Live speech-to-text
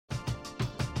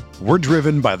We're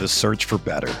driven by the search for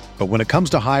better. But when it comes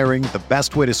to hiring, the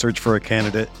best way to search for a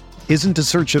candidate isn't to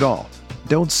search at all.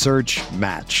 Don't search,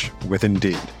 match with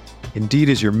Indeed. Indeed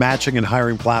is your matching and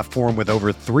hiring platform with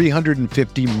over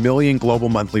 350 million global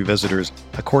monthly visitors,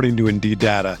 according to Indeed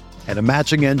data, and a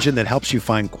matching engine that helps you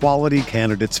find quality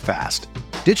candidates fast.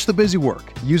 Ditch the busy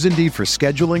work. Use Indeed for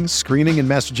scheduling, screening, and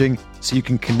messaging so you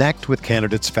can connect with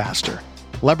candidates faster.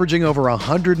 Leveraging over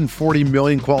 140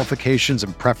 million qualifications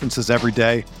and preferences every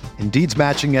day, Indeed's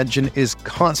matching engine is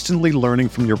constantly learning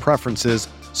from your preferences,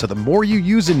 so the more you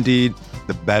use Indeed,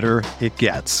 the better it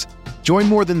gets. Join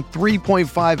more than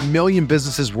 3.5 million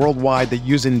businesses worldwide that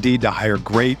use Indeed to hire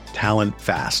great talent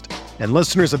fast. And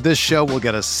listeners of this show will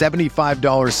get a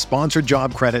 $75 sponsored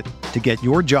job credit to get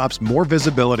your jobs more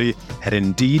visibility at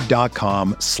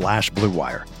Indeed.com/Blue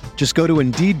Wire. Just go to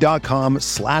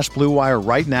Indeed.com/Blue Wire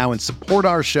right now and support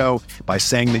our show by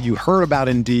saying that you heard about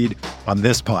Indeed on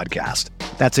this podcast.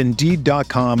 That's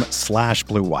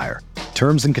Indeed.com/Blue Wire.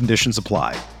 Terms and conditions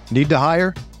apply. Need to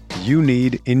hire? You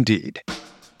need Indeed.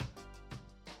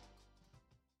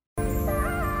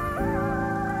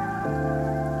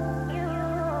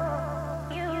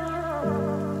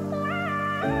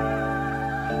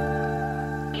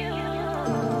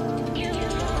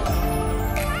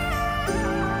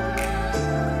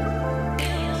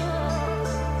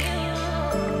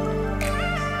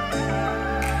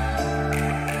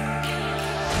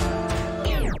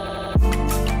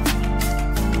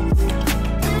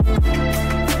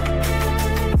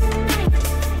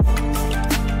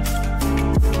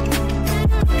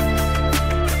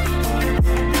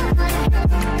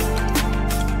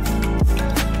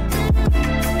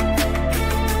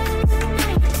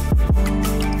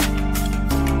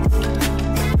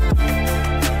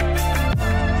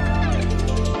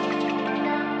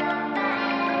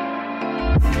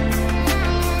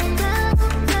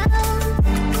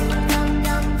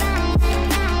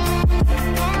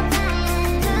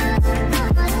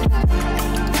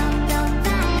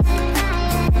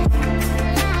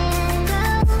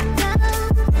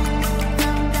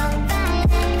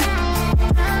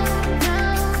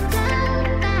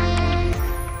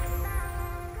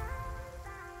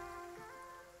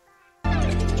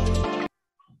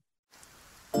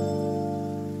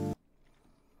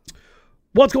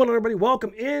 What's going on, everybody?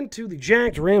 Welcome into the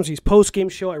Jack Ramsey's post-game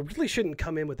show. I really shouldn't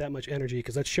come in with that much energy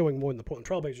because that's showing more than the Portland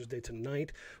Trailblazers did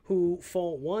tonight, who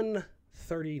fall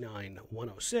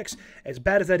 139-106. As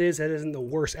bad as that isn't the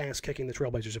worst ass-kicking the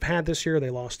Trailblazers have had this year.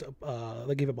 They lost,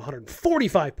 they gave up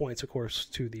 145 points, of course,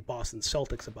 to the Boston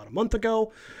Celtics about a month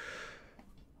ago.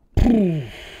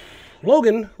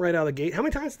 Logan, right out of the gate, how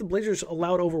many times have the Blazers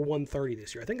allowed over 130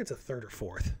 this year? I think it's a third or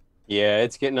fourth. Yeah,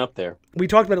 it's getting up there. We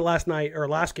talked about it last night or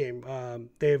last game.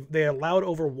 They allowed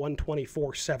over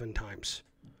 124 7 times.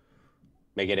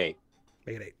 Make it 8.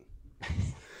 Make it 8.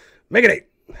 Make it 8.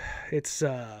 It's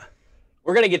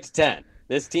we're gonna get to 10.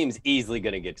 This team's easily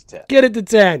gonna get to 10. Get it to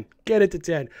 10. Get it to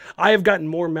 10. I have gotten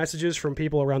more messages from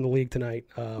people around the league tonight,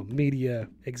 media,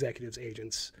 executives,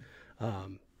 agents,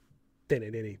 than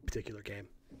in any particular game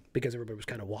because everybody was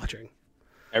kind of watching.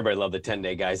 Everybody loved the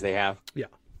 10-day guys they have. Yeah.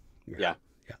 Yeah.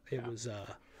 It was,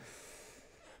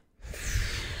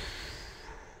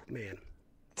 man.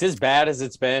 It's as bad as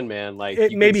it's been, man. Like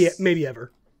maybe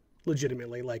ever,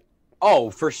 legitimately. Like, oh,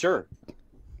 for sure.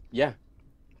 Yeah.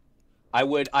 I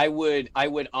would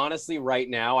honestly right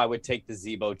now. I would take the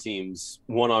Zebo teams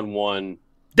one-on-one.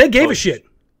 They gave a shit.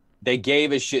 They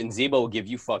gave a shit, and Zebo will give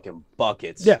you fucking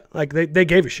buckets. Yeah, like they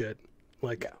gave a shit.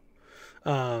 Like,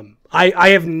 I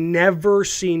have never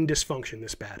seen dysfunction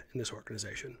this bad in this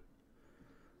organization.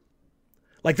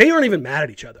 Like, they aren't even mad at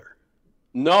each other.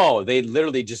 No, they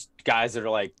literally just guys that are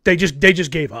like they just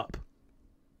gave up.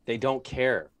 They don't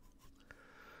care.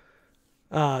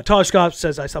 Todd Scott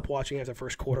says I stopped watching after the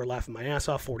first quarter, laughing my ass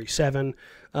off. 47.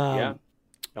 Yeah.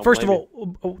 First of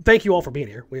all, thank you all for being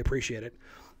here. We appreciate it.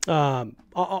 For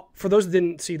those that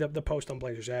didn't see the post on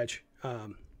Blazers Edge,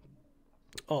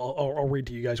 I'll read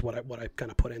to you guys what I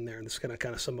kind of put in there, and this is going to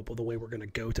kind of sum up the way we're going to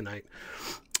go tonight.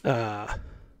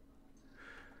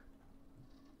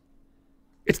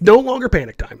 It's no longer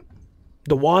panic time.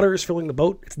 The water is filling the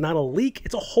boat. It's not a leak.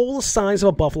 It's a hole the size of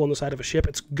a buffalo on the side of a ship.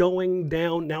 It's going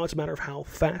down. Now it's a matter of how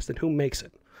fast and who makes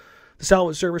it. The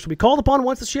salvage service will be called upon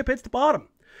once the ship hits the bottom.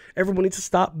 Everyone needs to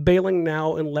stop bailing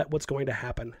now and let what's going to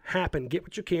happen. Get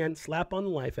what you can, slap on the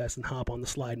life vest, and hop on the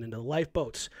slide and into the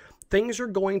lifeboats. Things are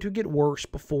going to get worse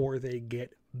before they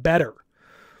get better.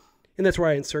 And that's where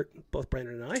I insert both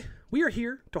Brandon and I. We are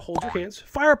here to hold your hands,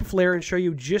 fire up a flare, and show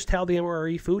you just how the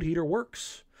MRE food heater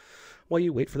works. while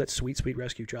you wait for that sweet, sweet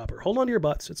rescue chopper. Hold on to your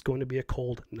butts. It's going to be a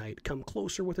cold night. Come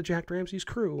closer with the Jack Ramsay's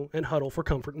crew and huddle for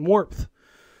comfort and warmth.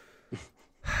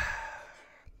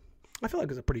 I feel like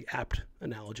it's a pretty apt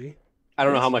analogy. I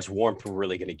don't know how much warmth we're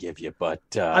really going to give you, but...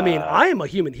 I mean, I am a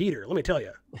human heater, let me tell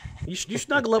you. You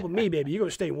snuggle up with me, baby. You're going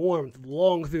to stay warm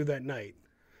long through that night.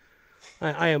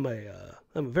 I'm a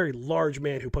very large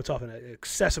man who puts off an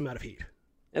excessive amount of heat.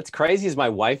 It's crazy as my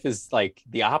wife is like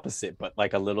the opposite, but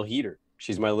like a little heater.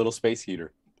 She's my little space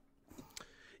heater.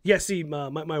 Yeah, see,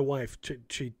 my wife,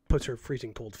 she puts her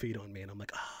freezing cold feet on me, and I'm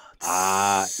like,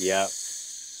 yeah.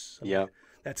 Like,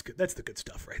 that's good. That's the good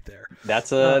stuff right there.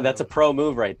 That's a pro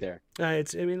move right there.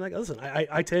 Listen,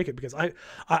 I take it because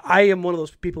I am one of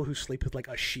those people who sleep with like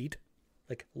a sheet,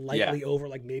 like lightly over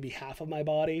like maybe half of my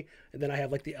body, and then I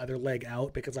have like the other leg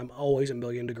out because I'm always a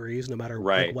million degrees no matter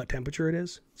like, what temperature it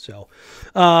is. So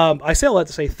I say all that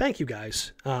to say thank you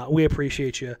guys. We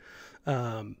appreciate you.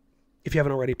 If you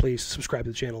haven't already, please subscribe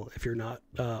to the channel. If you're not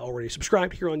already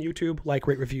subscribed here on YouTube, like,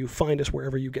 rate, review, find us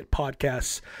wherever you get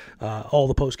podcasts. All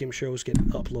the post-game shows get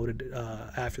uploaded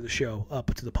after the show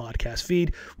up to the podcast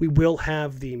feed. We will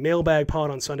have the mailbag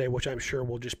pod on Sunday, which I'm sure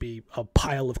will just be a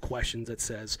pile of questions that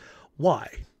says, why?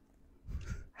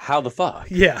 How the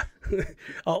fuck? Yeah,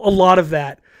 a lot of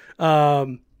that.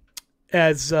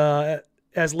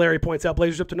 As Larry points out,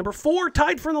 Blazers up to number 4,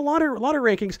 tied for the lottery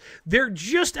rankings. They're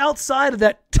just outside of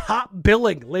that top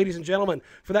billing, ladies and gentlemen,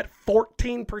 for that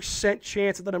 14%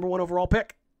 chance at the number 1 overall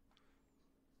pick.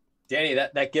 Danny,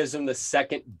 that gives them the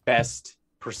second best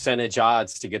percentage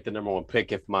odds to get the number 1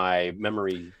 pick if my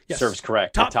memory serves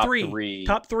correct. Top three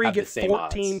get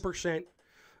 14%.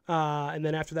 And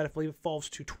then after that, I believe it falls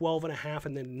to 12.5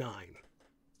 and then 9.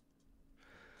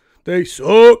 They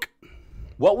suck.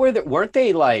 What weren't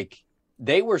they like?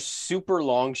 They were super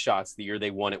long shots the year they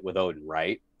won it with Odin,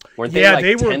 right? Weren't they like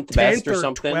they were 10th best or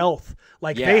something? 12th.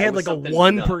 Like they had like a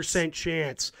 1%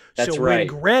 chance. That's so right.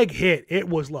 when Greg hit, it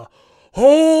was like,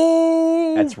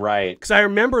 oh. That's right. Because I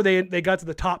remember they got to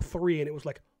the top 3 and it was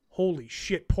like, holy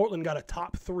shit, Portland got a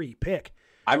top 3 pick.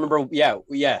 I remember,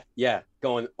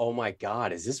 going, oh my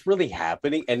God, is this really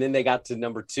happening? And then they got to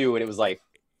number 2 and it was like,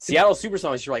 Seattle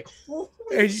Supersonics, you're like,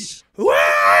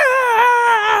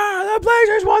 the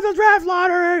Blazers won the draft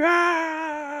lottery.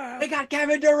 They got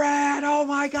Kevin Durant. Oh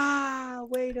my God.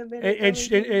 Wait a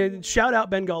minute. And shout out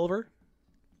Ben Golliver.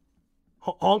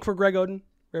 Honk for Greg Oden.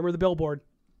 Remember the billboard.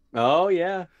 Oh,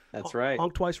 yeah. That's right.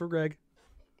 Honk twice for Greg.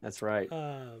 That's right.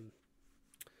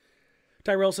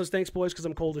 Tyrell says, thanks, boys, because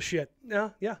I'm cold as shit.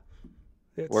 Yeah.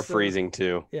 We're freezing,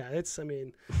 too. Yeah, it's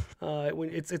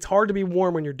hard to be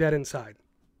warm when you're dead inside.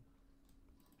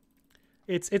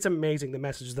 It's amazing the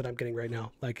messages that I'm getting right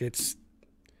now. Like it's.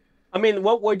 I mean,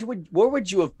 where would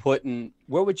you have put the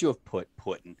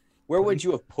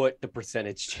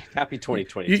percentage? Happy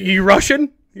 2022. You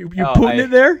Russian? You putting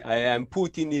it there? I am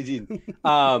putting it in.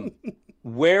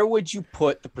 Where would you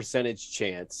put the percentage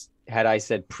chance had I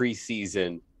said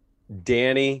preseason,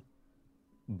 Danny,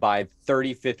 by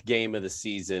 35th game of the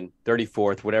season,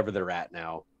 34th, whatever they're at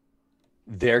now,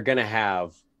 they're gonna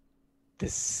have the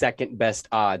second best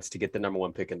odds to get the number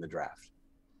 1 pick in the draft?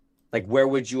 Like, where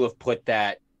would you have put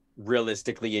that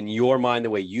realistically in your mind,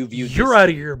 the way you view this? You're out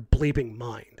of your bleeping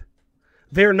mind.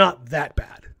 They're not that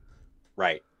bad.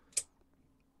 Right.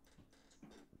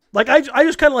 Like, I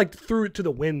just kind of like threw it to the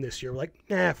wind this year. Like,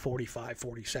 45,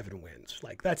 47 wins.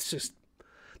 Like, that's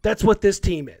what this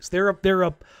team is. They're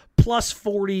a plus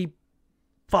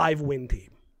 45 win team.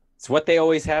 It's what they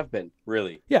always have been,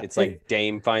 really. Yeah, it's like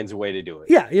Dame finds a way to do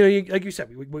it. Yeah, like you said,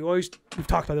 we've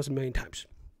talked about this a million times.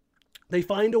 They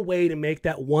find a way to make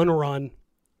that one run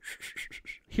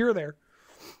here or there,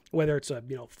 whether it's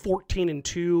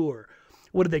 14-2 or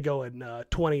what did they go in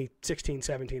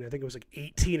 2016-17? I think it was like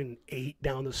 18-8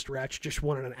 down the stretch, just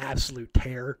won on an absolute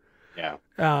tear.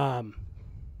 Yeah.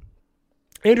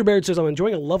 Andrew Baird says, I'm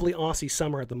enjoying a lovely Aussie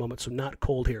summer at the moment, so not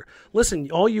cold here.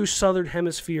 Listen, all you Southern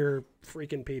Hemisphere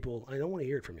freaking people, I don't want to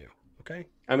hear it from you, okay?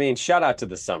 I mean, shout out to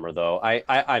the summer, though.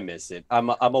 I miss it. I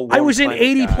was in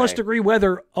 80-plus degree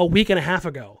weather a week and a half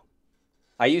ago.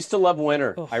 I used to love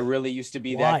winter. Oh, I really used to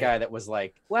be that guy that was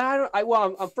like,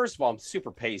 first of all, I'm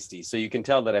super pasty, so you can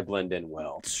tell that I blend in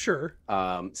well. Sure.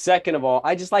 Second of all,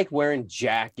 I just like wearing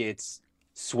jackets,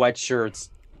 sweatshirts.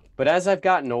 But as I've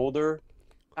gotten older,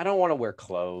 I don't want to wear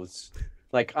clothes.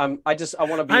 Like I want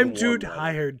to be. I'm too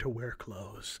tired to wear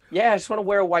clothes. Yeah, I just want to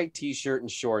wear a white T-shirt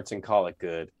and shorts and call it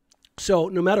good. So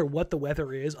no matter what the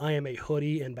weather is, I am a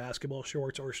hoodie and basketball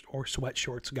shorts or sweat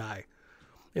shorts guy,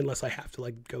 unless I have to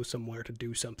like go somewhere to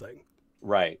do something.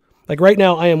 Right. Like right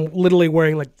now, I am literally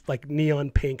wearing like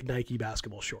neon pink Nike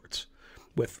basketball shorts.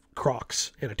 with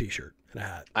Crocs and a t-shirt and a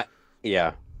hat.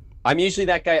 Yeah. I'm usually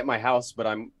that guy at my house,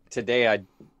 but today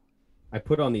I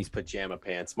put on these pajama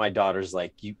pants. My daughter's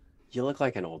like, you look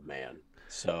like an old man.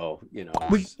 So,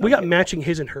 we got matching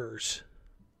his and hers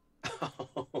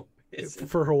Oh,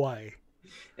 for Hawaii.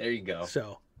 there you go.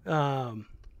 So,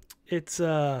 it's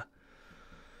man,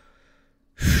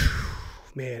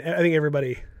 I think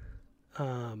everybody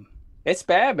It's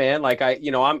bad, man. Like I'm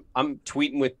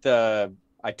tweeting with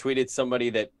I tweeted somebody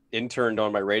that interned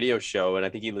on my radio show, and I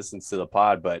think he listens to the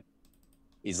pod, but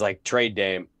he's like, trade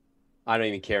Dame. I don't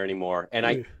even care anymore. And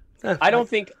I don't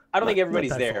think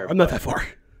everybody's there. I'm not that far.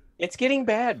 It's getting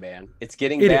bad, man. It's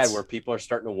getting It bad is. where people are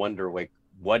starting to wonder, like,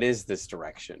 what is this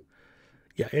direction?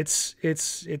 Yeah, it's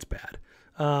bad.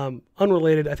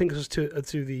 Unrelated, I think this was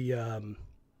to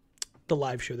the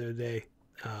live show the other day.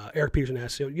 Eric Peterson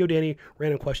asked, "Yo, Danny,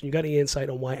 random question. You got any insight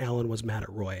on why Allen was mad at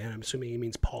Roy?" And I'm assuming he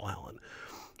means Paul Allen.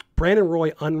 Brandon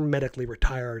Roy unmedically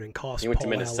retired and cost Paul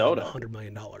Allen $100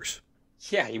 million.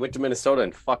 Yeah, he went to Minnesota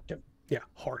and fucked him. Yeah,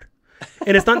 hard.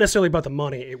 And it's not necessarily about the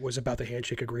money. It was about the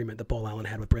handshake agreement that Paul Allen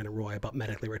had with Brandon Roy about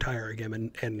medically retiring him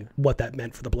and what that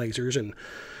meant for the Blazers and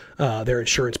their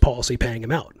insurance policy paying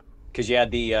him out. Because you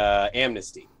had the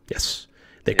amnesty. Yes,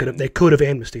 they could have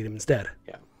amnestied him instead.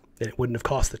 Yeah, and it wouldn't have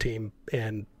cost the team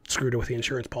and screwed it with the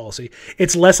insurance policy.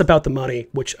 It's less about the money,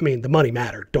 which, I mean, the money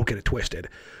mattered. Don't get it twisted.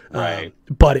 Right.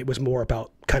 But it was more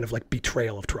about kind of like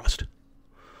betrayal of trust.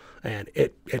 And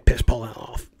it pissed Paul Allen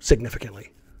off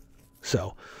significantly.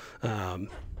 So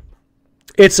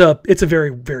it's a very,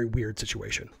 very weird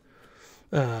situation.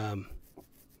 Andrew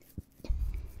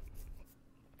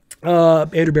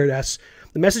Baird asks,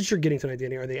 the message you're getting tonight,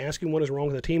 Danny, are they asking what is wrong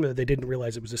with the team or that they didn't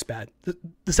realize it was this bad?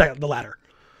 The latter.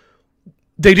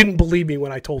 They didn't believe me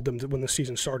when I told them that when the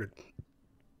season started.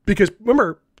 Because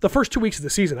remember, the first 2 weeks of the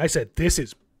season, I said, this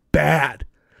is bad.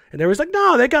 And they was like,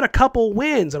 no, they got a couple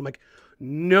wins. And I'm like,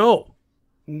 no,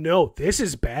 this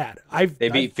is bad. They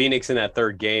beat Phoenix in that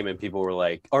third game, and people were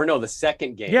like, or no, the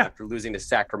second game after losing to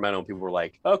Sacramento, people were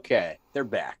like, okay, they're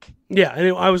back. Yeah,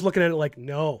 and I was looking at it like,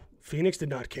 no, Phoenix did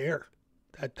not care.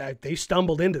 They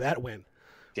stumbled into that win.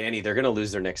 Danny, they're going to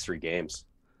lose their next 3 games.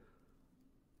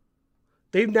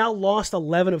 They've now lost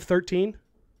 11 of 13.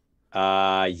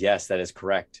 Yes, that is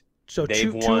correct. So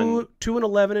they've won 2 and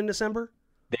 11 in December.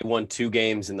 They won 2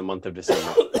 games in the month of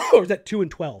December. Or is that 2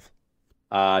 and 12?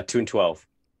 2 and 12.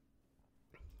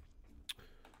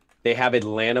 They have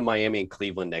Atlanta, Miami, and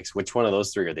Cleveland next. Which one of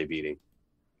those 3 are they beating?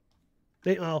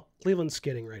 Cleveland's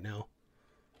skidding right now.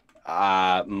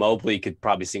 Mobley could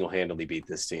probably single-handedly beat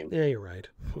this team. Yeah, you're right.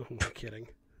 I'm kidding.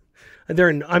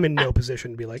 I'm in no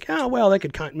position to be like, oh well, they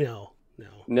could No.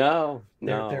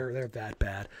 They're that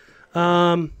bad.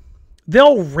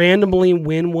 They'll randomly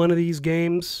win one of these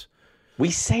games. We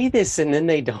say this and then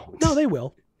they don't. No, they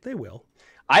will.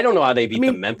 I don't know how they beat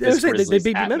the Memphis Grizzlies they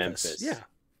beat at Memphis. Yeah.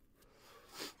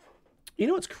 You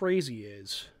know what's crazy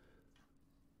is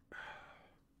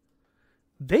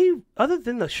they, other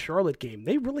than the Charlotte game,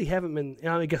 they really haven't been.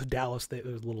 I guess Dallas, they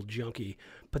was a little junky,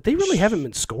 but they really haven't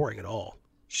been scoring at all.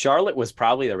 Charlotte was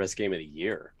probably the best game of the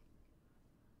year.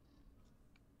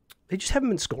 They just haven't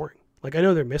been scoring. Like, I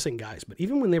know they're missing guys, but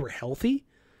even when they were healthy,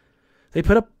 they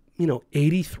put up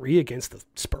 83 against the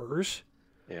Spurs.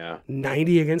 Yeah.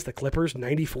 90 against the Clippers,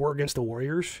 94 against the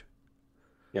Warriors.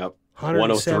 Yep.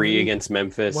 103 against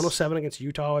Memphis. 107 against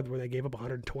Utah, where they gave up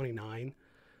 129.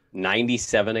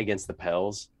 97 against the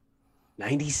Pels.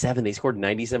 97. They scored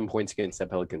 97 points against that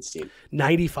Pelicans team.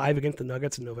 95 against the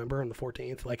Nuggets in November on the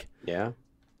 14th. Yeah.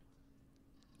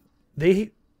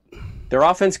 Their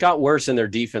offense got worse and their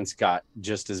defense got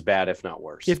just as bad, if not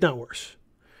worse.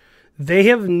 They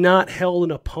have not held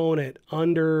an opponent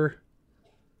under.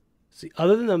 See,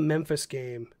 other than the Memphis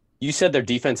game. You said their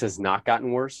defense has not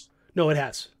gotten worse? No, it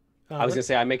has. I was going to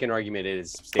say, I make an argument it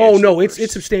is substantially worse.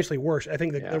 It's substantially worse. I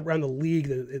think that around the league,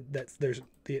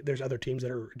 there's other teams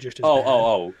that are just as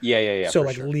bad. Yeah. So,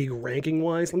 league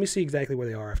ranking-wise, let me see exactly where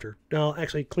they are after. No,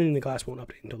 actually, Cleaning the Glass won't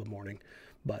update until the morning,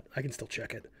 but I can still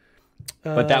check it.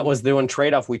 But that was the one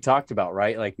trade-off we talked about,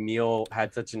 right? Like, Neil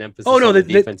had such an emphasis on the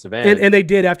defensive end. And they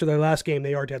did after their last game.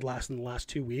 They are dead last in the last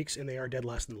 2 weeks, and they are dead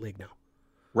last in the league now.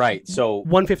 Right, so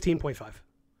 115.5.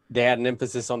 They had an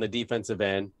emphasis on the defensive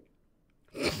end,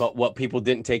 but what people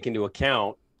didn't take into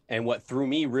account, and what threw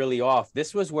me really off,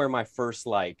 this was where my first,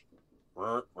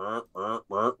 went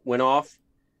off,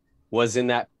 was in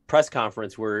that press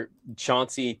conference where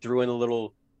Chauncey threw in a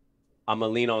little, I'm going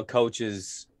to lean on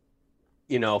coaches,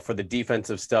 for the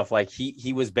defensive stuff. Like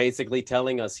he was basically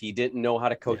telling us he didn't know how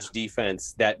to coach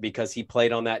defense, that because he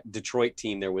played on that Detroit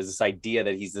team, there was this idea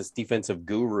that he's this defensive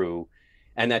guru,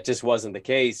 and that just wasn't the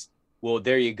case. Well,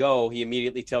 there you go. He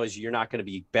immediately tells you you're not going to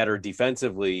be better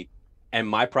defensively. And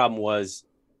my problem was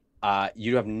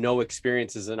you have no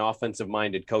experience as an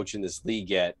offensive-minded coach in this league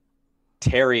yet.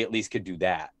 Terry at least could do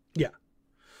that. Yeah.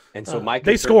 And so my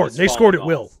they scored. They scored at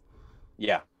will.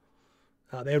 Yeah.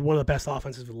 They had one of the best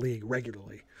offenses in the league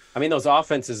regularly. I mean, those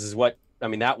offenses is what – I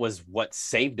mean, that was what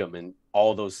saved them in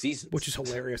all those seasons. Which is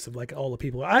hilarious of, like, all the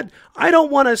people. I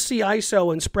don't want to see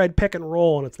ISO and spread pick and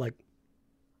roll, and it's like,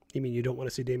 you mean you don't want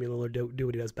to see Damian Lillard do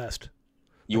what he does best?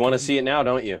 You want to see it now,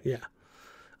 don't you? Yeah.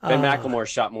 Ben McLemore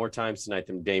shot more times tonight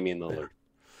than Damian Lillard. Yeah.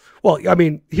 Well, I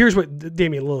mean, here's what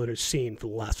Damian Lillard has seen for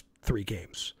the last 3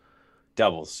 games.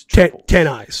 Doubles. 10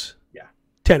 eyes. Yeah.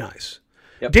 10 eyes.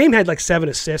 Yep. Dame had like 7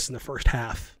 assists in the first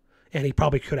half, and he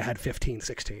probably could have had 15,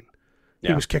 16. Yeah.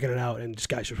 He was kicking it out, and just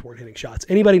guys just weren't hitting shots.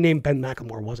 Anybody named Ben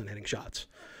McLemore wasn't hitting shots.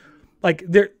 Like,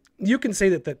 you can say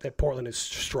that Portland is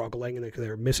struggling, and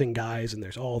they're missing guys, and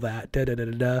there's all that,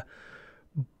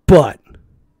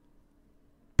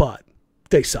 But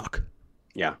they suck.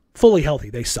 Yeah. Fully healthy,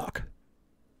 they suck.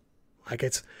 Like,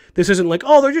 this isn't like,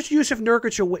 oh, they're just Yusuf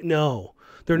Nurkic away. No.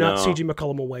 They're not CJ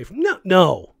McCollum away from.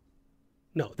 No,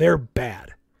 they're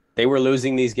bad. They were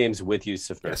losing these games with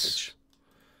Yusuf Nurkic. Yes.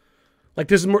 Like,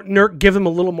 does Nurk give them a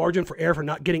little margin for error for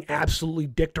not getting absolutely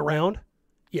dicked around?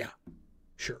 Yeah,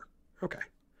 sure. Okay.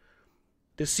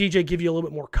 Does CJ give you a little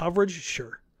bit more coverage?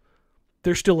 Sure.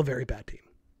 They're still a very bad team.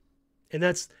 And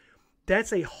that's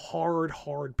a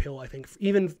hard pill, I think.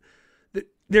 Even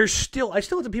there's still, I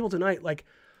still have some people tonight like,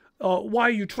 why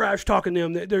are you trash talking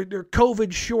them? They're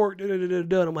COVID short.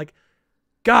 And I'm like,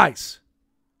 guys,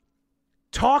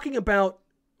 talking about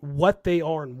what they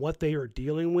are and what they are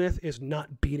dealing with is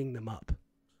not beating them up.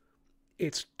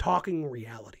 It's talking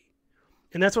reality.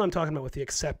 And that's what I'm talking about with the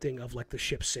accepting of, like, the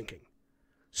ship sinking.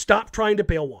 Stop trying to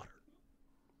bail water.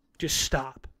 Just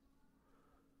stop.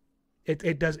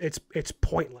 It's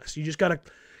pointless. You just got to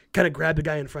kind of grab the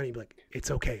guy in front of you and be like,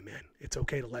 it's okay, man. It's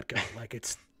okay to let go. Like,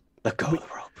 let go of the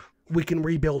rope. We can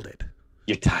rebuild it.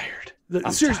 You're tired.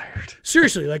 I'm tired.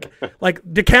 Seriously, like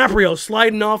DiCaprio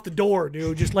sliding off the door,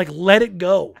 dude. Just, like, let it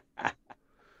go.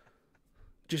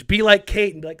 Just be like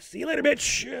Kate and be like, see you later,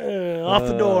 bitch. Off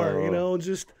the door,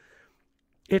 just,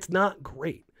 it's not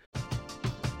great.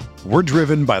 We're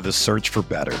driven by the search for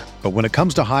better. But when it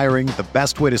comes to hiring, the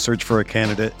best way to search for a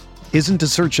candidate isn't to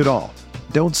search at all.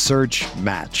 Don't search,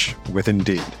 match with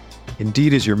Indeed.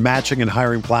 Indeed is your matching and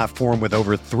hiring platform with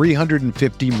over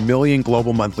 350 million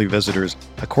global monthly visitors,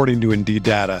 according to Indeed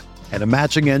data, and a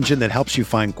matching engine that helps you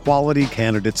find quality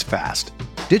candidates fast.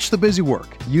 Ditch the busy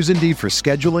work. Use Indeed for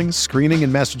scheduling, screening,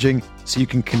 and messaging so you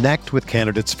can connect with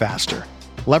candidates faster.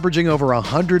 Leveraging over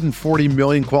 140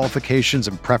 million qualifications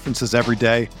and preferences every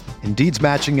day, Indeed's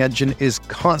matching engine is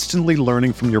constantly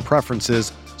learning from your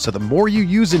preferences, so the more you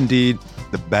use Indeed,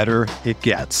 the better it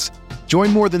gets.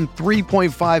 Join more than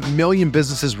 3.5 million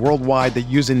businesses worldwide that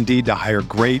use Indeed to hire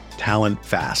great talent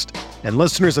fast. And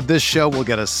listeners of this show will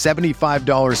get a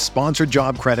 $75 sponsored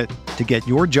job credit to get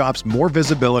your jobs more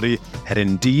visibility at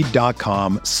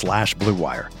Indeed.com/Blue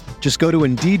Wire. Just go to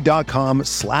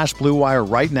Indeed.com/Blue Wire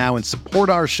right now and support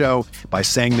our show by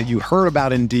saying that you heard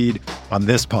about Indeed on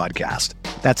this podcast.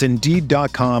 That's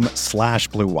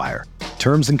Indeed.com/Blue Wire.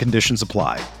 Terms and conditions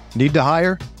apply. Need to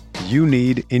hire? You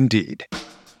need Indeed.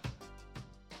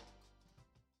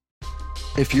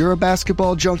 If you're a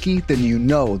basketball junkie, then you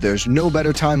know there's no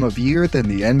better time of year than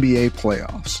the NBA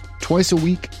playoffs. Twice a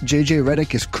week, JJ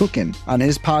Redick is cooking on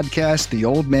his podcast, The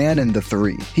Old Man and the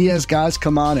Three. He has guys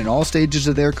come on in all stages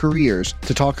of their careers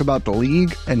to talk about the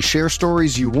league and share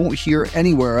stories you won't hear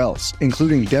anywhere else,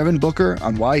 including Devin Booker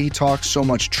on why he talks so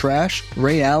much trash,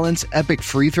 Ray Allen's epic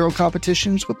free throw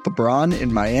competitions with LeBron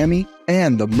in Miami,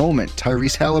 and the moment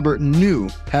Tyrese Halliburton knew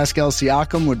Pascal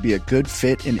Siakam would be a good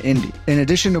fit in Indy. In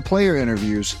addition to player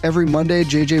interviews, every Monday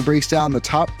JJ breaks down the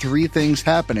top 3 things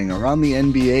happening around the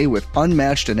NBA with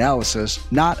unmatched analysis,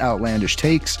 not outlandish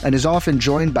takes, and is often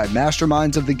joined by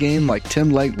masterminds of the game like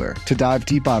Tim Legler to dive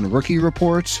deep on rookie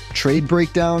reports, trade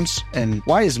breakdowns, and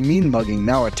why is mean mugging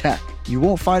now a tech? You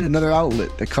won't find another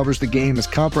outlet that covers the game as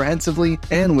comprehensively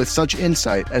and with such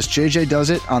insight as JJ does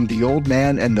it on The Old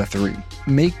Man and the Three.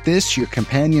 Make this your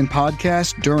companion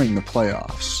podcast during the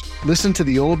playoffs. Listen to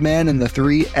The Old Man and the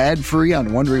Three ad-free on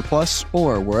Wondery Plus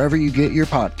or wherever you get your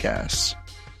podcasts.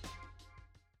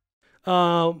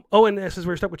 And this is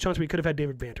where we're stuck with Chunks. We could have had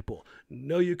David Vanterpool.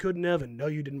 No, you couldn't have, and no,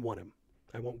 you didn't want him.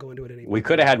 I won't go into it anymore. We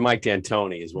could have had Mike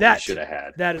D'Antoni is what we should have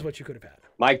had. That is what you could have had.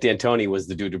 Mike D'Antoni was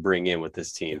the dude to bring in with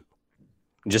this team.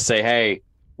 Just say, hey,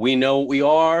 we know what we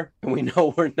are and we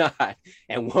know we're not.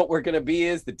 And what we're going to be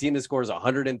is the team that scores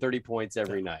 130 points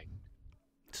every night.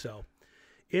 So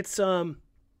it's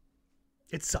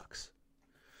It sucks.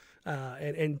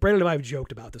 And Brandon and I have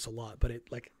joked about this a lot, but it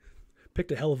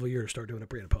picked a hell of a year to start doing a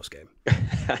pre and post game.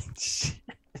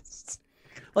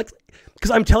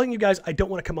 Because I'm telling you guys, I don't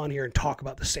want to come on here and talk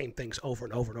about the same things over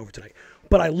and over and over tonight.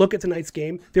 But I look at tonight's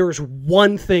game. There is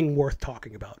one thing worth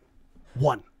talking about.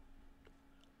 One.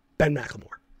 Ben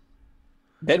McLemore.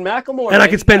 Ben McLemore. And I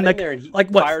could spend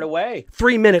fired away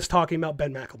 3 minutes talking about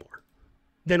Ben McLemore.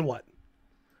 Then what?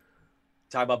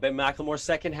 Talk about Ben McLemore's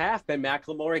second half. Ben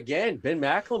McLemore again. Ben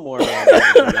McLemore, man, had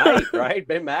a good night, right?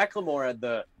 Ben McLemore had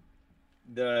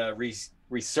the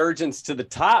resurgence to the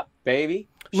top, baby.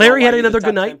 Larry had another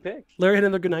good night. Larry had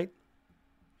another good night.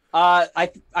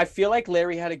 I feel like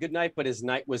Larry had a good night, but his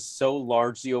night was so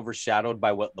largely overshadowed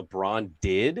by what LeBron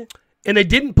did. And they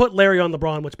didn't put Larry on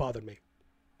LeBron, which bothered me.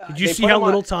 Did you see how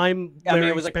little time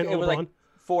Larry spent on LeBron? Like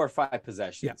 4 or 5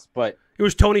 possessions, but it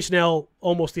was Tony Snell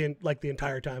almost the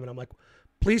entire time, and I'm like,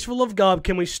 please, for the love of God,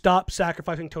 can we stop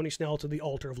sacrificing Tony Snell to the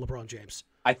altar of LeBron James?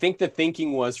 I think the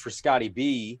thinking was for Scotty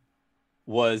B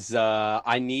was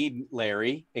I need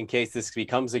Larry in case this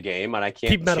becomes a game, and I can't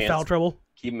keep him out of foul trouble.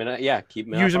 Keep him in, keep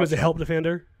him. Use him as a help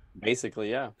defender. Basically,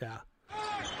 yeah. Yeah.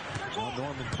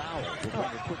 Norman Powell will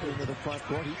bring it quickly into the front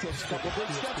court. He takes a couple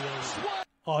big steps.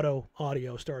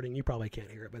 Audio starting. You probably can't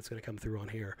hear it, but it's going to come through on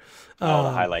here. The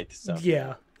highlight stuff.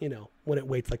 Yeah, when it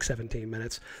waits like 17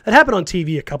 minutes. That happened on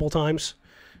TV a couple times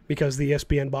because the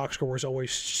ESPN box score was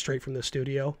always straight from the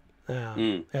studio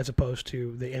as opposed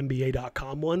to the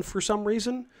NBA.com one for some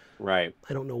reason. Right.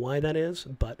 I don't know why that is,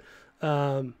 but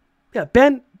Ben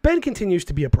continues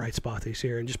to be a bright spot this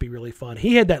year and just be really fun.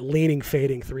 He had that leaning,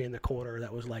 fading 3 in the corner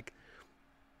that was like,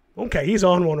 okay, he's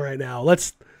on one right now.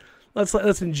 Let's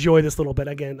enjoy this little bit.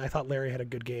 Again, I thought Larry had a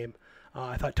good game.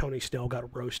 I thought Tony Snell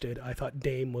got roasted. I thought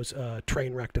Dame was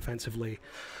train wreck defensively.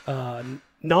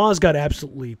 Nas got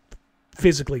absolutely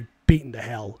physically beaten to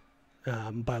hell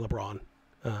by LeBron.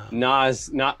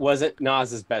 Wasn't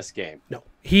Nas's best game. No,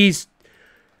 Nas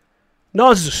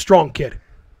is a strong kid.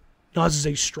 Nas is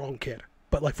a strong kid.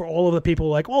 But like for all of the people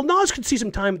like, well, Nas could see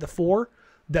some time at the 4.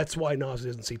 That's why Nas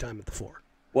doesn't see time at the 4.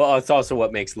 Well, it's also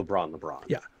what makes LeBron LeBron.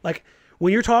 Yeah, like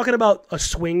when you're talking about a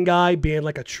swing guy being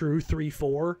like a true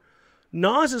 3-4,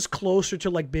 Nas is closer to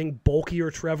like being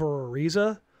bulkier Trevor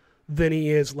Ariza than he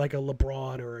is like a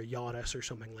LeBron or a Giannis or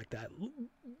something like that.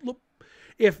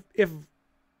 If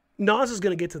Nas is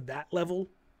going to get to that level,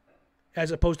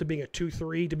 as opposed to being a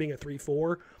 2-3 to being a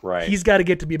 3-4, right, he's got to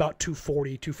get to be about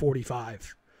 240,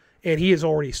 245. And he has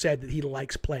already said that he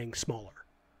likes playing smaller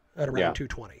at around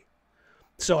 220.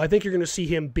 So I think you're going to see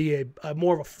him be a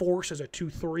more of a force as a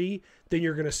 2-3 than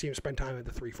you're going to see him spend time at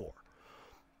the 3-4.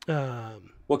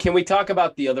 Well, can we talk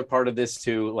about the other part of this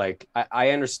too? Like, I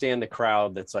understand the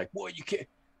crowd that's like, well, you can't,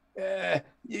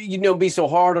 be so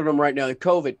hard on them right now. The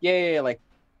COVID. Yeah. Like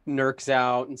Nurk's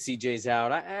out and CJ's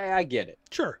out. I get it.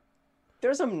 Sure.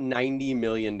 There's a $90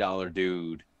 million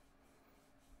dude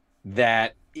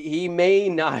that he may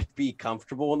not be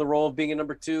comfortable in the role of being a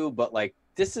number 2, but like,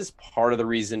 this is part of the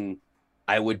reason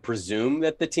I would presume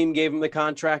that the team gave him the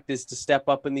contract is to step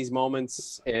up in these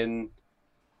moments and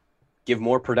give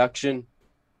more production.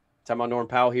 Talking about Norm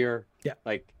Powell here. Yeah.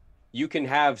 Like, you can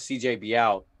have CJ be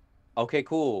out. Okay,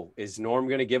 cool. Is Norm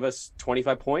going to give us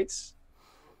 25 points?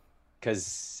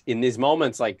 Because in these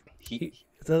moments, like,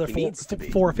 it's another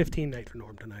 4-15 night for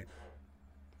Norm tonight.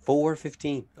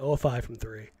 4-15. 0-5 from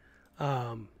 3.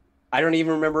 I don't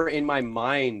even remember in my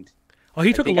mind. Oh,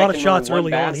 he took a lot of shots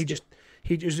early on.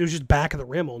 It was just back of the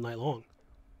rim all night long.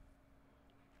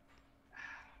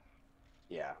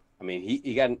 Yeah, I mean,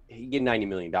 he get $90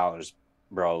 million,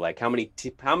 bro. Like, how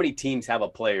many teams have a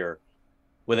player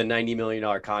with a $90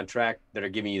 million contract that are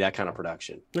giving you that kind of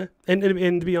production? Yeah. And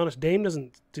to be honest, Dame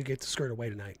doesn't get to skirt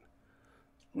away tonight.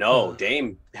 No,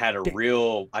 Dame had a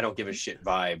real I don't give a shit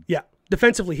vibe. Yeah.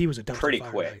 Defensively, he was a dumpster pretty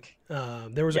fire quick.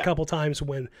 There was a couple times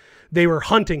when they were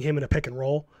hunting him in a pick and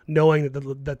roll, knowing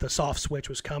that the soft switch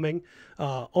was coming.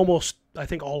 Almost, I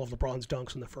think all of LeBron's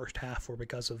dunks in the first half were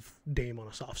because of Dame on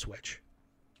a soft switch.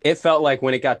 It felt like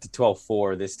when it got to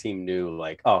 12-4, this team knew,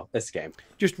 like, oh, this game.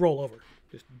 Just roll over.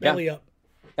 Just belly up.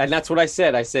 And that's what I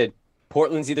said. I said,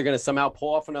 Portland's either going to somehow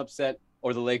pull off an upset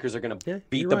or the Lakers are going to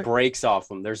beat the brakes off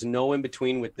them. There's no in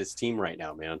between with this team right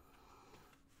now, man.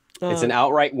 It's an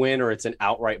outright win or it's an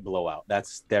outright blowout.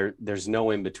 There's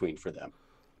no in between for them.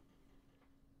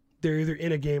 They're either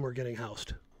in a game or getting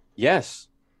housed. Yes.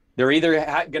 They're either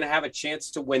going to have a chance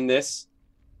to win this.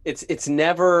 It's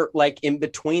never like in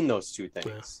between those two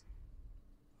things.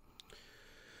 Yeah.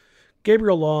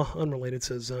 Gabriel Law, unrelated,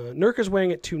 says, Nurk is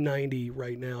weighing at 290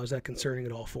 right now. Is that concerning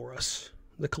at all for us,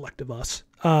 the collective us?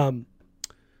 Yes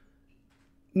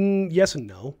and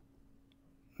no.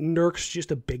 Nurk's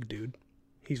just a big dude.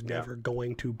 He's never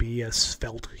going to be a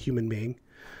svelte human being.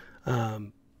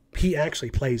 He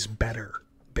actually plays better,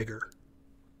 bigger.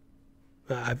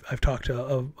 I've talked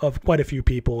to of quite a few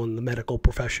people in the medical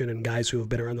profession and guys who have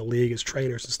been around the league as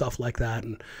trainers and stuff like that,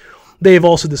 and they've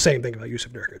all said the same thing about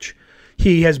Yusuf Nurkic.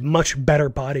 He has much better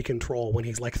body control when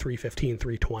he's like 315,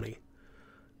 320.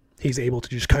 He's able to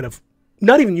just kind of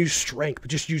not even use strength,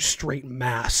 but just use straight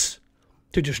mass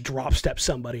to just drop step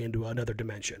somebody into another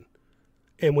dimension.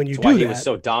 And when you That's do why that, he was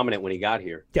so dominant when he got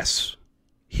here. yes,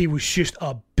 he was just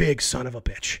a big son of a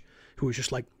bitch who was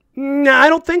just like, nah, I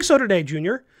don't think so today,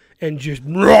 Junior. And just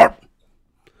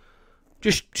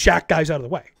shack guys out of the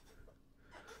way.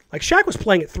 Like Shaq was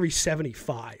playing at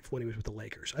 375 when he was with the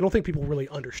Lakers. I don't think people really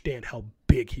understand how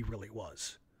big he really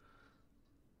was.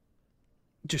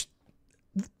 Just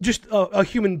a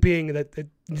human being that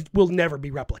will never be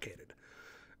replicated.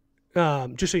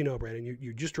 Just so you know, Brandon,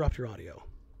 you just dropped your audio.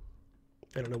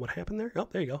 I don't know what happened there. Oh,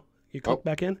 there you go. You clicked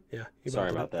back in? Yeah. Sorry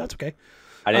about that. That's okay.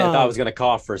 I thought I was going to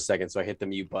cough for a second, so I hit the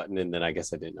mute button, and then I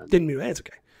guess I didn't. Didn't mute. That's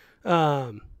okay.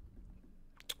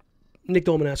 Nick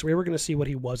Dolman asked, "We were going to see what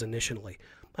he was initially."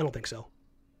 I don't think so.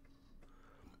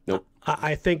 Nope.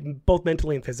 I think both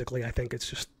mentally and physically, I think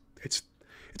it's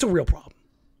a real problem.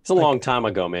 It's a long time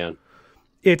ago, man.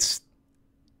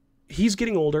 He's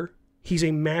getting older. He's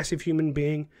a massive human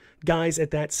being. Guys at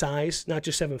that size, not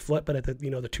just 7 foot, but at the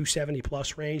 270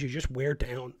 plus range, you just wear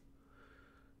down.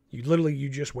 You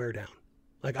just wear down.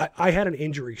 Like I had an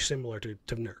injury similar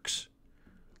to Nurk's.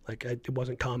 Like it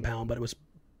wasn't compound, but it was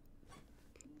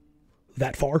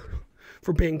that far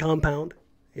from being compound.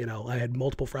 I had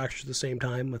multiple fractures at the same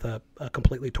time with a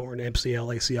completely torn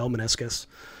MCL, ACL, meniscus.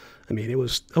 I mean, it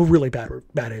was a really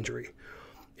bad injury.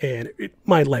 And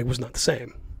my leg was not the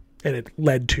same. And it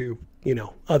led to,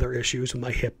 other issues with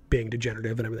my hip being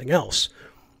degenerative and everything else.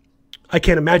 I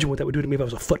can't imagine what that would do to me if I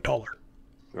was a foot taller.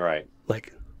 Right.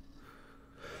 Like,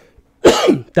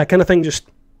 that kind of thing it's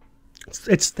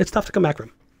tough to come back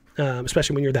from,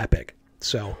 especially when you're that big.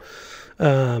 So,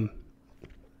 it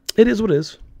is what it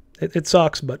is. It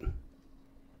sucks, but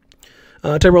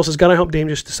Tyrell says, God, I hope Dame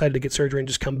just decided to get surgery and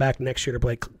just come back next year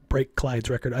to break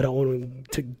Clyde's record. I don't want him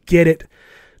to get it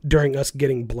during us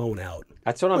getting blown out.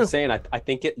 That's what I'm saying. I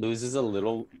think it loses a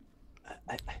little.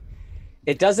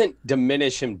 It doesn't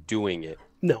diminish him doing it.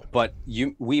 No. But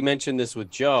we mentioned this with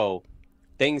Joe,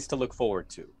 things to look forward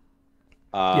to.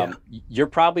 You're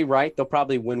probably right. They'll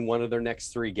probably win one of their next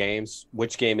 3 games.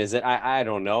 Which game is it? I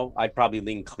don't know. I'd probably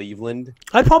lean Cleveland.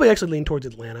 I'd probably actually lean towards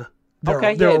Atlanta. They're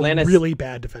a really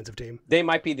bad defensive team. They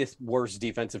might be the worst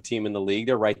defensive team in the league.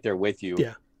 They're right there with you.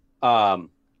 Yeah.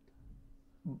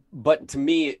 But to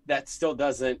me, that still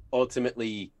doesn't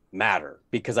ultimately matter,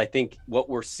 because I think what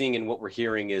we're seeing and what we're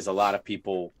hearing is a lot of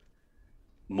people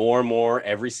more and more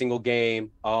every single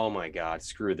game. Oh my God,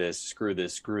 screw this.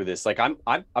 Like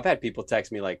I've had people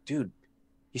text me like, dude,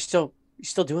 you still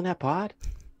doing that pod?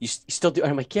 You still do?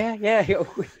 And I'm like, yeah.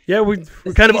 Yeah, we're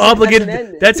kind of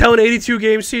obligated. That's how an 82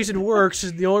 game season works.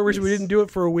 The only reason we didn't do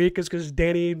it for a week is because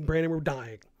Danny and Brandon were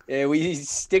dying. Yeah, we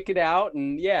stick it out,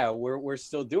 and we're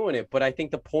still doing it. But I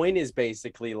think the point is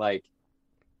basically like,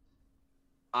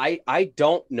 I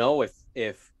don't know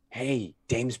if hey,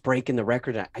 Dame's breaking the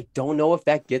record. I don't know if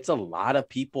that gets a lot of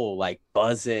people like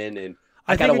buzzing, and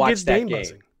I gotta watch that game.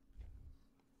 Buzzing.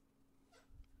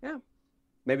 Yeah,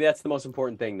 maybe that's the most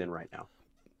important thing then right now.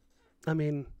 I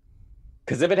mean,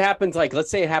 because if it happens, like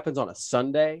let's say it happens on a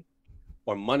Sunday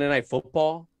or Monday Night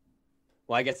Football.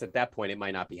 Well, I guess at that point it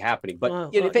might not be happening,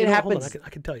 but if it happens, I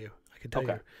can tell you.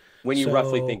 Okay. When you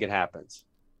roughly think it happens,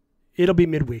 it'll be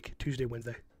midweek, Tuesday,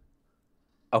 Wednesday.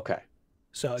 Okay.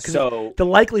 So the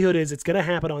likelihood is it's going to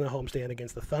happen on the homestand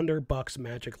against the Thunder, Bucks,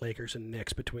 Magic, Lakers, and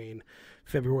Knicks between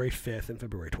February 5th and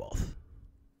February 12th.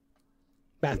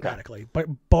 Mathematically, but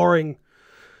barring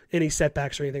any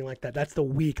setbacks or anything like that, that's the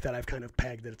week that I've kind of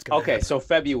pegged that it's going to happen. Okay, so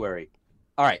February.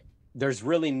 All right. There's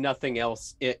really nothing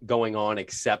else going on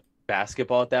except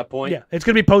basketball at that point. Yeah, it's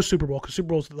going to be post Super Bowl, because Super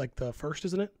Bowl's like the 1st,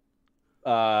 isn't it?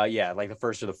 Yeah, like the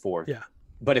 1st or the 4th. Yeah.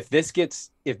 But if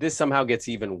this somehow gets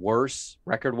even worse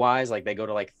record wise, like they go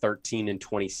to like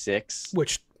 13-26,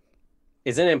 which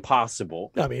isn't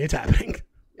impossible. I mean, it's happening.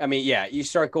 I mean, yeah, you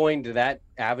start going to that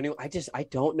avenue. I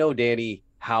don't know, Danny,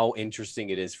 how interesting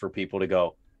it is for people to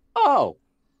go, oh,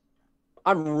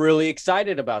 I'm really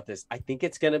excited about this. I think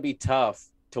it's going to be tough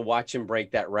to watch him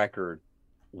break that record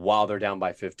while they're down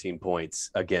by 15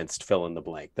 points against fill in the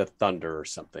blank, the Thunder or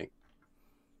something.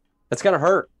 That's going to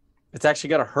hurt. It's actually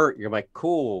going to hurt. You're like,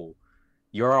 cool,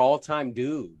 you're our all-time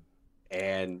dude,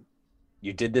 and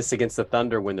you did this against the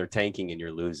Thunder when they're tanking and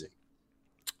you're losing.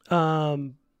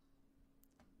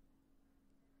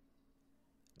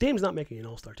 Dame's not making an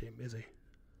all-star team, is he?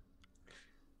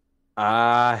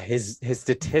 His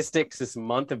statistics this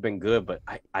month have been good, but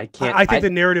I can't. I think the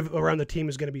narrative around the team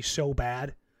is going to be so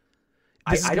bad.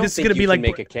 I don't think you can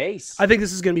make a case. I think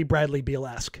this is going to be Bradley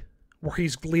Beal-esque, where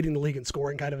he's leading the league in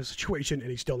scoring kind of a situation,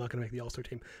 and he's still not going to make the all-star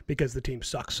team because the team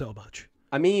sucks so much.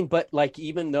 I mean, but like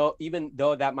even though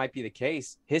that might be the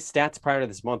case, his stats prior to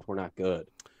this month were not good.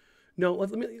 No,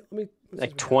 let me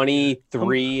Like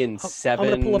 23 and 7. I'm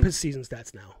going to pull up his season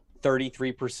stats now.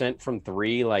 33% from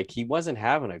 3. Like he wasn't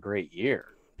having a great year.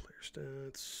 Player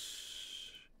stats,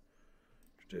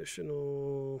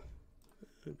 traditional,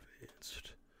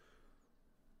 advanced,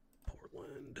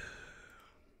 Portland.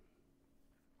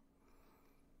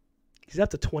 He's up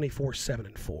to 24, 7,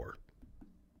 and 4.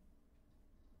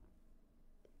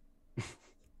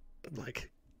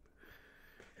 Like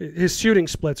his shooting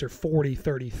splits are 40,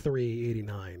 33,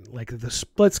 89. Like the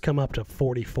splits come up to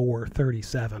 44,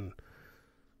 37.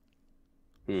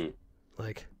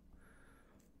 Like,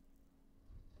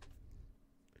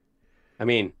 I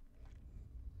mean,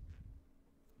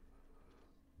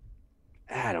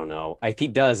 I don't know. If he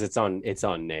does, it's on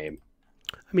name.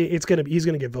 I mean, he's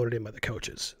gonna get voted in by the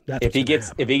coaches. That's if he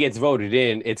gets voted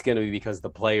in, it's gonna be because the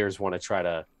players want to try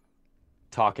to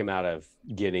talk him out of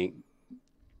getting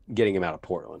him out of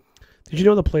Portland. Did you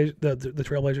know the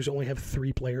Trailblazers only have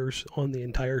 3 players on the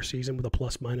entire season with a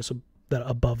plus minus that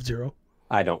above 0?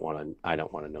 I don't want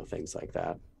to know things like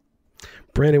that.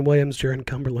 Brandon Williams, Jaron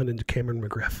Cumberland, and Cameron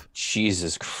McGriff.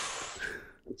 Jesus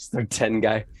Christ. They're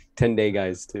 10-day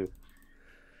guys too.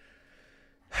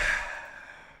 I'm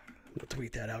gonna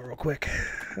tweet that out real quick.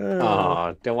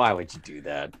 Why would you do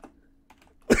that?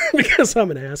 Because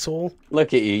I'm an asshole.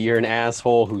 Look at you. You're an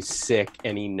asshole who's sick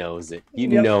and he knows it. You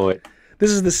know it.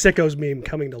 This is the sickos meme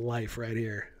coming to life right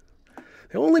here.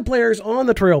 The only players on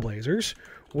the Trailblazers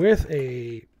with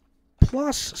a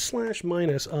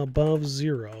plus/minus above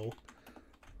 0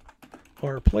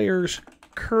 are players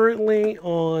currently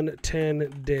on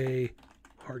 10-day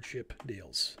hardship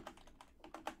deals.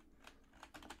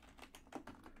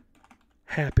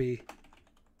 Happy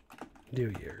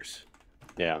New Year's.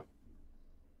 Yeah.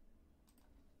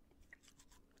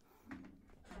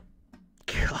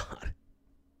 God.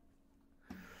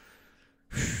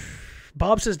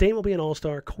 Bob says Dame will be an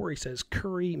all-star. Corey says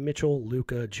Curry, Mitchell,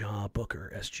 Luka, Ja,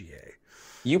 Booker, SGA.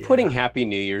 You putting Happy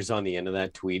New Year's on the end of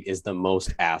that tweet is the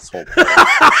most asshole.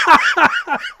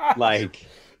 Like,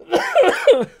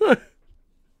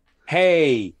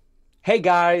 hey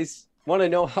guys, want to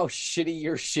know how shitty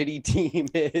your shitty team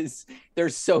is? They're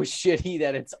so shitty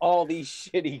that it's all these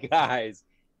shitty guys.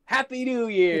 Happy New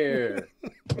Year.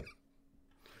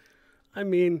 I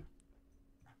mean,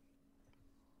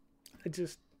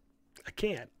 I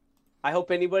can't. I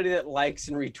hope anybody that likes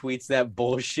and retweets that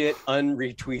bullshit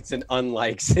unretweets and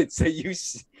unlikes it, so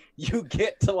you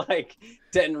get to like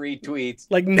 10 retweets,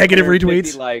 like negative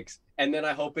retweets, likes, and then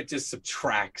I hope it just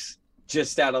subtracts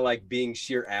just out of like being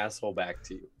sheer asshole back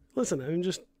to you. Listen, I'm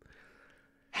just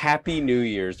Happy New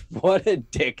Year's. What a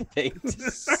dick thing to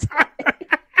say.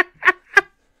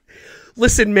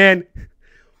 Listen, man.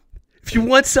 If you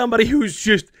want somebody who's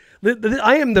just,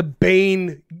 I am the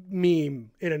Bane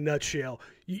meme in a nutshell.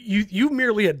 You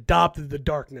merely adopted the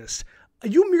darkness.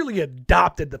 You merely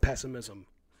adopted the pessimism.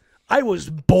 I was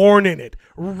born in it,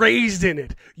 raised in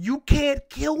it. You can't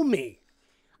kill me.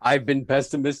 I've been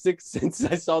pessimistic since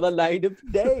I saw the light of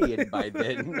day, and by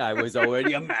then I was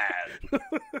already a man.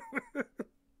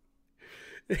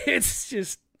 It's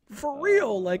just for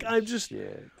real. Like, I'm just,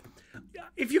 shit.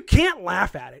 If you can't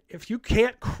laugh at it, if you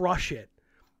can't crush it,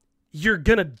 you're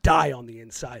going to die on the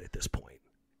inside at this point.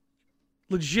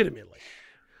 Legitimately.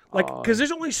 Like, because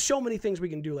there's only so many things we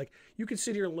can do. Like, you can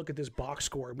sit here and look at this box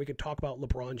score, and we can talk about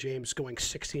LeBron James going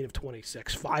 16 of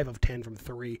 26, 5 of 10 from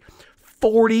 3,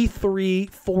 43,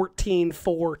 14,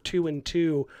 4, 2, and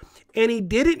 2, and he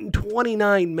did it in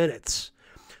 29 minutes.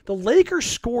 The Lakers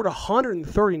scored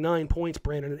 139 points,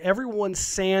 Brandon, and everyone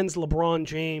sans LeBron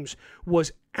James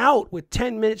was out with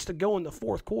 10 minutes to go in the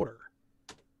fourth quarter.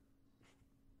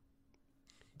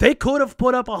 They could have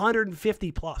put up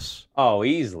 150 plus. Oh,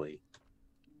 easily.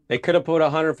 They could have put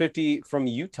 150 from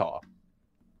Utah.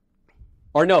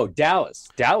 Or no, Dallas.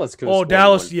 Dallas could have scored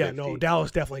Dallas, 150. yeah, no, Dallas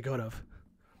definitely could have.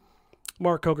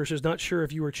 Mark Coker says, not sure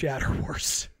if you were Chad or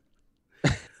worse.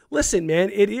 Listen, man,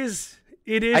 it is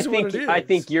what it is. I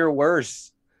think you're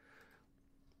worse.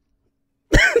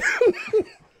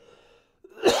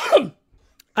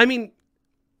 I mean,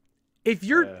 if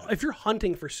you're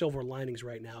hunting for silver linings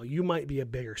right now, you might be a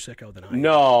bigger sicko than I am.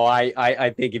 No, I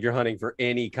think if you're hunting for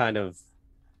any kind of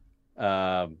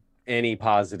any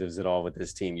positives at all with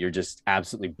this team. You're just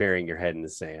absolutely burying your head in the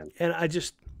sand. And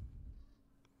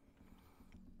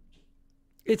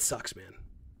it sucks, man.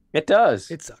 It does.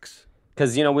 It sucks.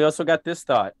 Because, we also got this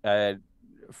thought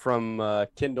from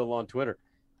Kindle on Twitter.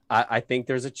 I think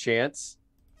there's a chance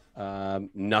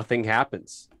nothing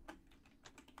happens.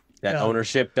 That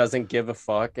ownership doesn't give a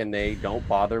fuck and they don't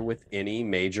bother with any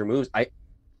major moves.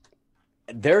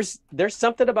 There's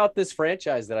something about this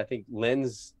franchise that I think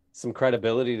lends some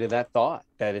credibility to that thought,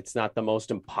 that it's not the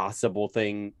most impossible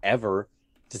thing ever,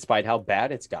 despite how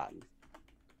bad it's gotten.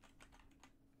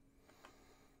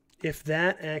 If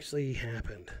that actually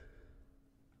happened.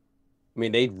 I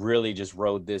mean, they really just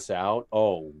rode this out.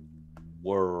 Oh,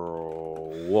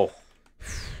 whoa.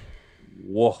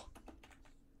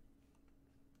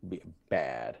 Be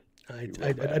bad. I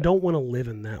don't want to live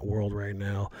in that world right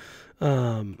now.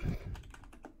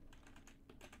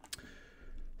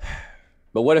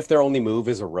 But what if their only move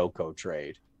is a Rocco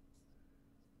trade?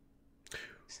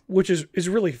 Which is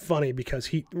really funny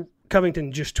because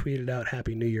Covington just tweeted out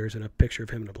Happy New Year's and a picture of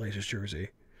him in a Blazers jersey.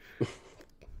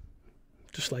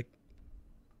 Just like,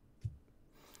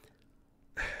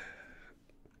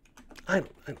 I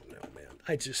don't know, man.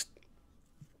 I just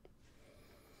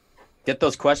get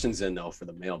those questions in though for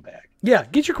the mailbag. Yeah,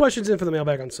 get your questions in for the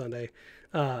mailbag on Sunday.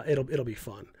 It'll be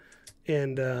fun,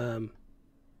 and I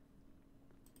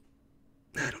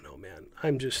don't know, man.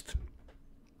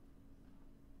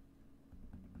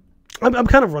 I'm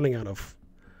kind of running out of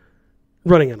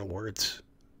words,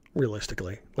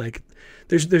 realistically. Like,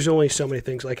 there's only so many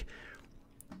things. Like,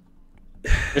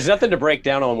 there's nothing to break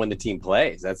down on when the team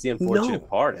plays. That's the unfortunate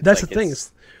part. That's the thing.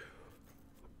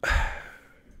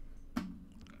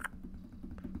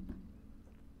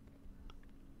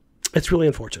 It's really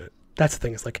unfortunate. That's the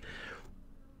thing. It's like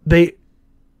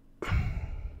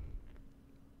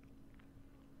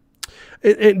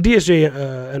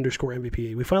DSJ underscore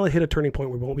MVP. We finally hit a turning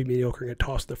point where we won't be mediocre and get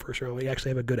tossed in the first round. We actually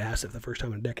have a good asset for the first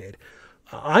time in a decade.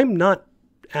 I'm not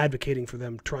advocating for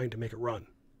them trying to make a run.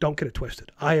 Don't get it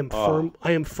twisted. I am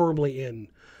firmly in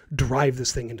drive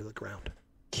this thing into the ground.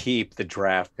 Keep the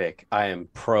draft pick. I am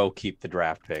pro keep the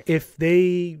draft pick. If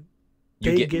they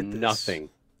get nothing.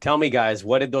 Tell me, guys,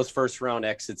 what did those first round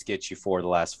exits get you for the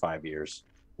last 5 years?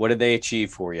 What did they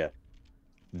achieve for you?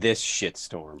 This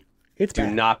shitstorm.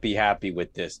 Do not be happy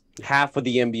with this. Half of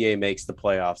the NBA makes the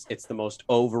playoffs. It's the most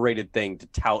overrated thing to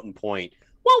tout and point.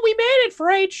 Well, we made it for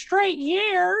 8 straight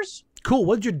years. Cool.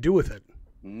 What did you do with it?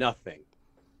 Nothing.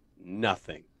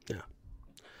 Yeah.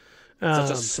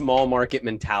 Such a small market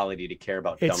mentality to care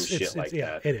about dumb shit like that.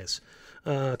 Yeah, it is.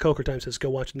 Coker Time says, go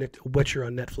watch Witcher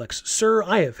on Netflix. Sir,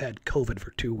 I have had COVID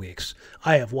for 2 weeks.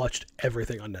 I have watched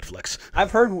everything on Netflix. I've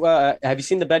heard, have you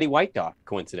seen the Betty White doc,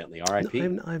 coincidentally? R.I.P.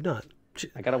 No, I have not.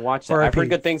 I got to watch that. I've heard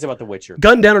good things about The Witcher.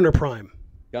 Gunned down in her prime.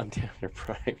 Gunned down in her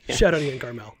prime. Yeah. Shout out to Ian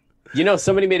Carmel.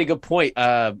 Somebody made a good point.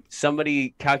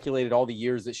 Somebody calculated all the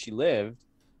years that she lived,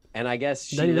 and I guess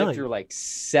she 99. lived through like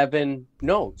 7.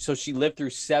 No, so she lived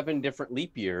through 7 different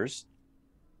leap years.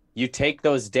 You take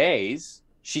those days,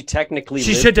 she technically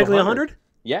She's lived technically 100?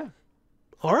 Yeah.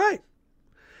 All right.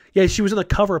 Yeah, she was on the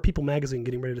cover of People magazine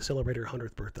getting ready to celebrate her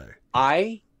 100th birthday.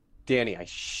 Danny, I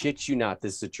shit you not,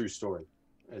 this is a true story.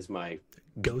 As my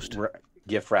ghost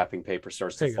gift wrapping paper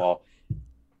starts to fall.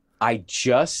 I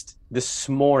just this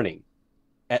morning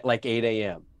at like 8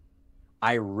 a.m.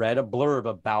 I read a blurb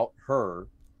about her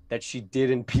that she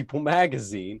did in People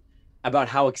magazine about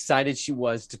how excited she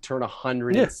was to turn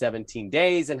 117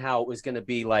 days and how it was going to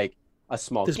be like a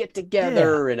small get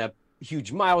together and a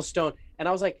huge milestone. And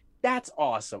I was like, that's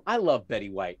awesome. I love Betty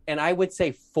White. And I would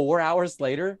say 4 hours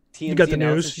later, TMZ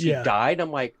announced she died.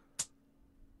 I'm like,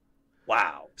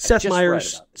 wow. Seth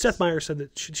Meyers said that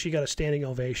she got a standing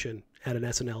ovation at an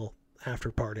SNL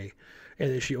after party,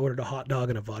 and then she ordered a hot dog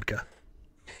and a vodka.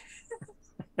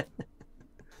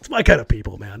 It's my kind of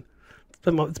people, man.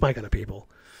 It's my kind of people.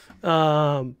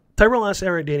 Tyrell asks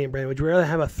Aaron, Danny, and Brandon, would you rather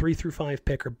have a 3 through 5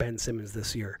 pick or Ben Simmons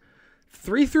this year?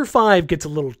 3 through 5 gets a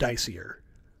little dicier.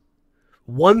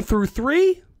 1 through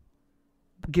 3?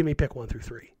 Give me pick 1 through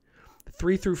 3.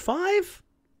 3 through 5?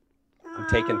 I'm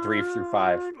taking 3 through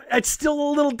 5. It's still a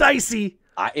little dicey.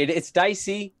 It's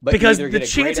dicey, but because the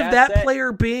chance of that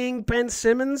player being Ben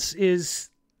Simmons is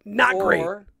not great.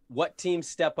 Or what teams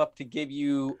step up to give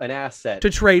you an asset to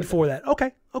trade for that?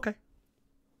 Okay.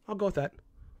 I'll go with that.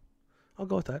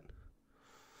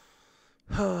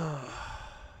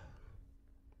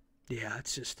 Yeah,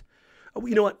 it's just.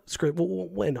 You know what? Screw it.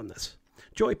 We'll end on this.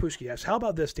 Joey Puski asks, how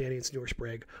about this, Danny and Senor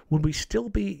Sprague? Would we still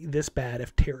be this bad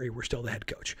if Terry were still the head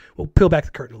coach? We'll peel back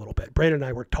the curtain a little bit. Brandon and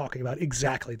I were talking about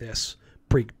exactly this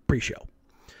pre-show.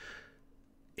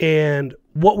 And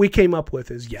what we came up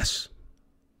with is, yes,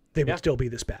 they would still be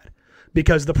this bad.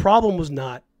 Because the problem was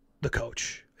not the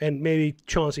coach. And maybe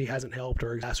Chauncey hasn't helped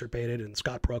or exacerbated, and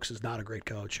Scott Brooks is not a great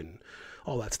coach and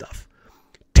all that stuff.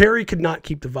 Terry could not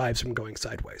keep the vibes from going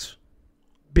sideways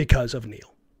because of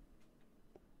Neil.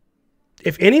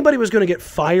 If anybody was going to get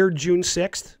fired June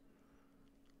 6th,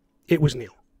 it was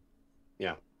Neil.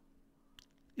 Yeah.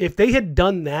 If they had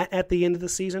done that at the end of the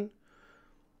season,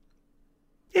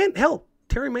 and hell,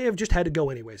 Terry may have just had to go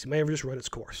anyways. He may have just run its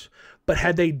course. But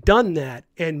had they done that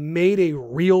and made a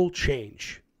real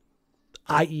change,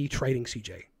 i.e. trading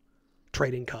CJ,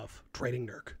 trading Cove, trading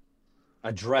Nurk,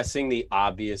 addressing the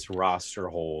obvious roster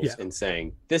holes and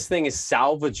saying, this thing is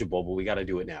salvageable, but we got to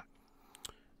do it now.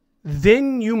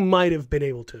 Then you might have been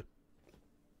able to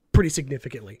pretty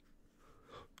significantly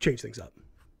change things up.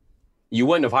 You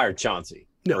wouldn't have hired Chauncey,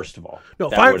 first of all. No,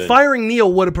 firing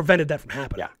Neil would have prevented that from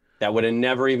happening. Yeah, that would have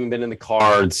never even been in the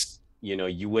cards. You know,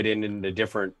 you would end in a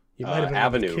different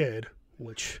avenue. Kid,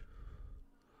 which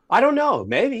I don't know.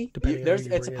 Maybe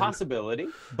it's a possibility,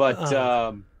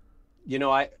 but you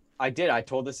know, I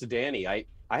told this to Danny. I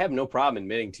have no problem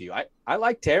admitting to you. I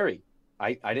like Terry.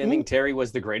 I didn't think Terry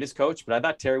was the greatest coach, but I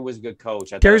thought Terry was a good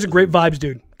coach. Terry's a great vibes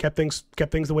dude. Kept things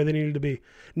the way they needed to be.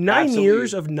 9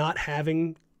 years of not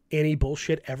having any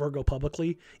bullshit ever go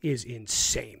publicly is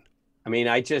insane. I mean,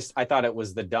 I thought it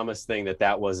was the dumbest thing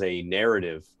that was a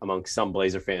narrative among some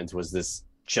Blazer fans, was this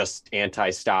just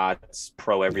anti-Stotts,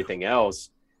 pro everything else.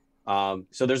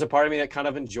 So there's a part of me that kind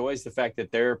of enjoys the fact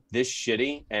that they're this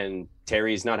shitty and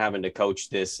Terry's not having to coach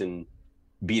this and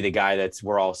be the guy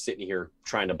we're all sitting here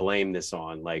trying to blame this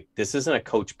on. Like, this isn't a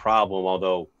coach problem,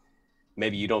 although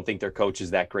maybe you don't think their coach is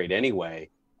that great anyway.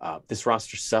 This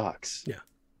roster sucks. Yeah.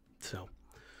 So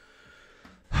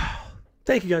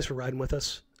thank you guys for riding with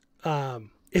us.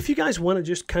 If you guys want to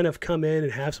just kind of come in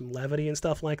and have some levity and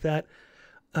stuff like that,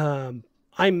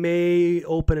 I may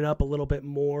open it up a little bit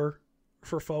more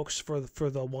for folks for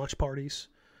the watch parties,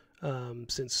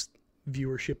 since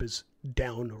viewership is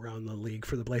down around the league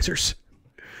for the Blazers.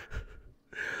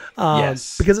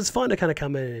 Yes, because it's fun to kind of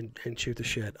come in and shoot the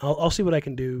shit. I'll see what I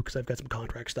can do, because I've got some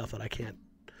contract stuff that I can't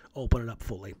open it up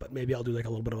fully, but maybe I'll do like a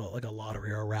little bit of a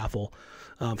lottery or a raffle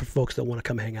for folks that want to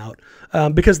come hang out,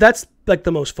 because that's like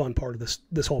the most fun part of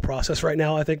this whole process right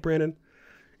now. I think, Brandon,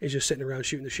 is just sitting around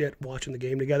shooting the shit, watching the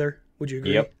game together. Would you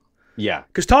agree? Yep. Yeah.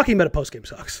 Because talking about a post game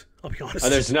sucks. I'll be honest.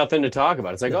 There's nothing to talk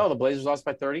about. It's like, the Blazers lost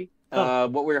by 30.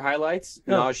 What were your highlights?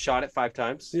 No, I was shot it 5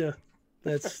 times. Yeah,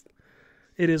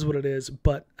 it is what it is.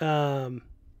 But I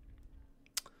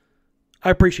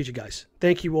appreciate you guys.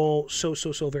 Thank you all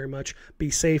so very much. Be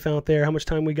safe out there. How much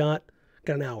time we got?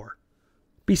 Got an hour.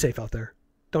 Be safe out there.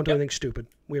 Don't do anything stupid.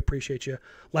 We appreciate you.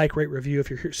 Like, rate, review. If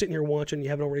you're sitting here watching and you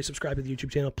haven't already subscribed to the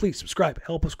YouTube channel, please subscribe.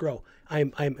 Help us grow.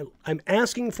 I'm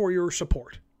asking for your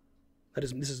support.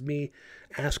 This is me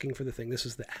asking for the thing. This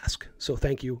is the ask. So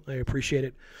thank you. I appreciate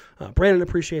it. Brandon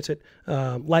appreciates it.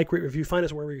 Like, rate, review. Find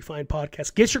us wherever you find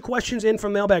podcasts. Get your questions in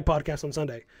from Mailbag Podcast on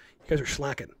Sunday. You guys are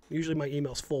slacking. Usually my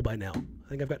email's full by now. I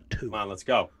think I've got 2. Come on, let's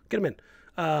go. Get them in.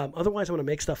 Otherwise, I'm going to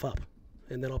make stuff up,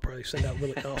 and then I'll probably send out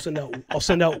I'll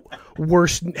send out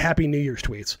worse Happy New Year's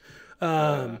tweets.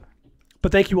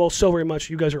 But thank you all so very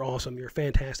much. You guys are awesome. You're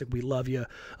fantastic. We love you.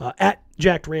 At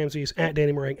Jack Ramses, at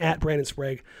Danny Meringue, at Brandon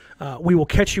Sprague. We will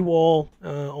catch you all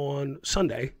on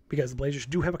Sunday, because the Blazers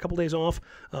do have a couple days off.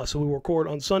 So we will record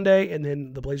on Sunday, and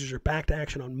then the Blazers are back to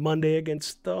action on Monday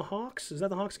against the Hawks. Is that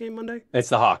the Hawks game Monday? It's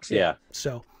the Hawks, yeah.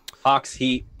 So Hawks,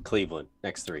 Heat, Cleveland,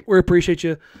 next 3. We appreciate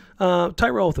you.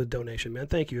 Tyrell with a donation, man.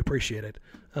 Thank you. Appreciate it.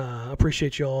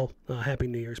 Appreciate you all. Happy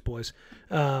New Year's, boys.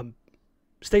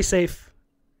 Stay safe.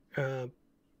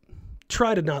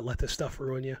 Try to not let this stuff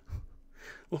ruin you.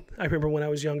 Well, I remember when I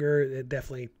was younger, it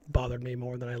definitely bothered me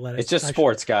more than I let it. It's just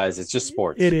sports, guys. It's just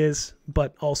sports. It is,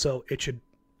 but also it should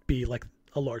be like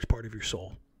a large part of your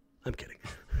soul. I'm kidding.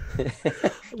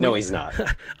 No, he's not.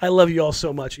 I love you all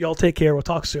so much. Y'all take care. We'll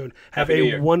talk soon. Have Happy New a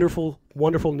Year. wonderful,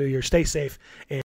 wonderful New Year. Stay safe. And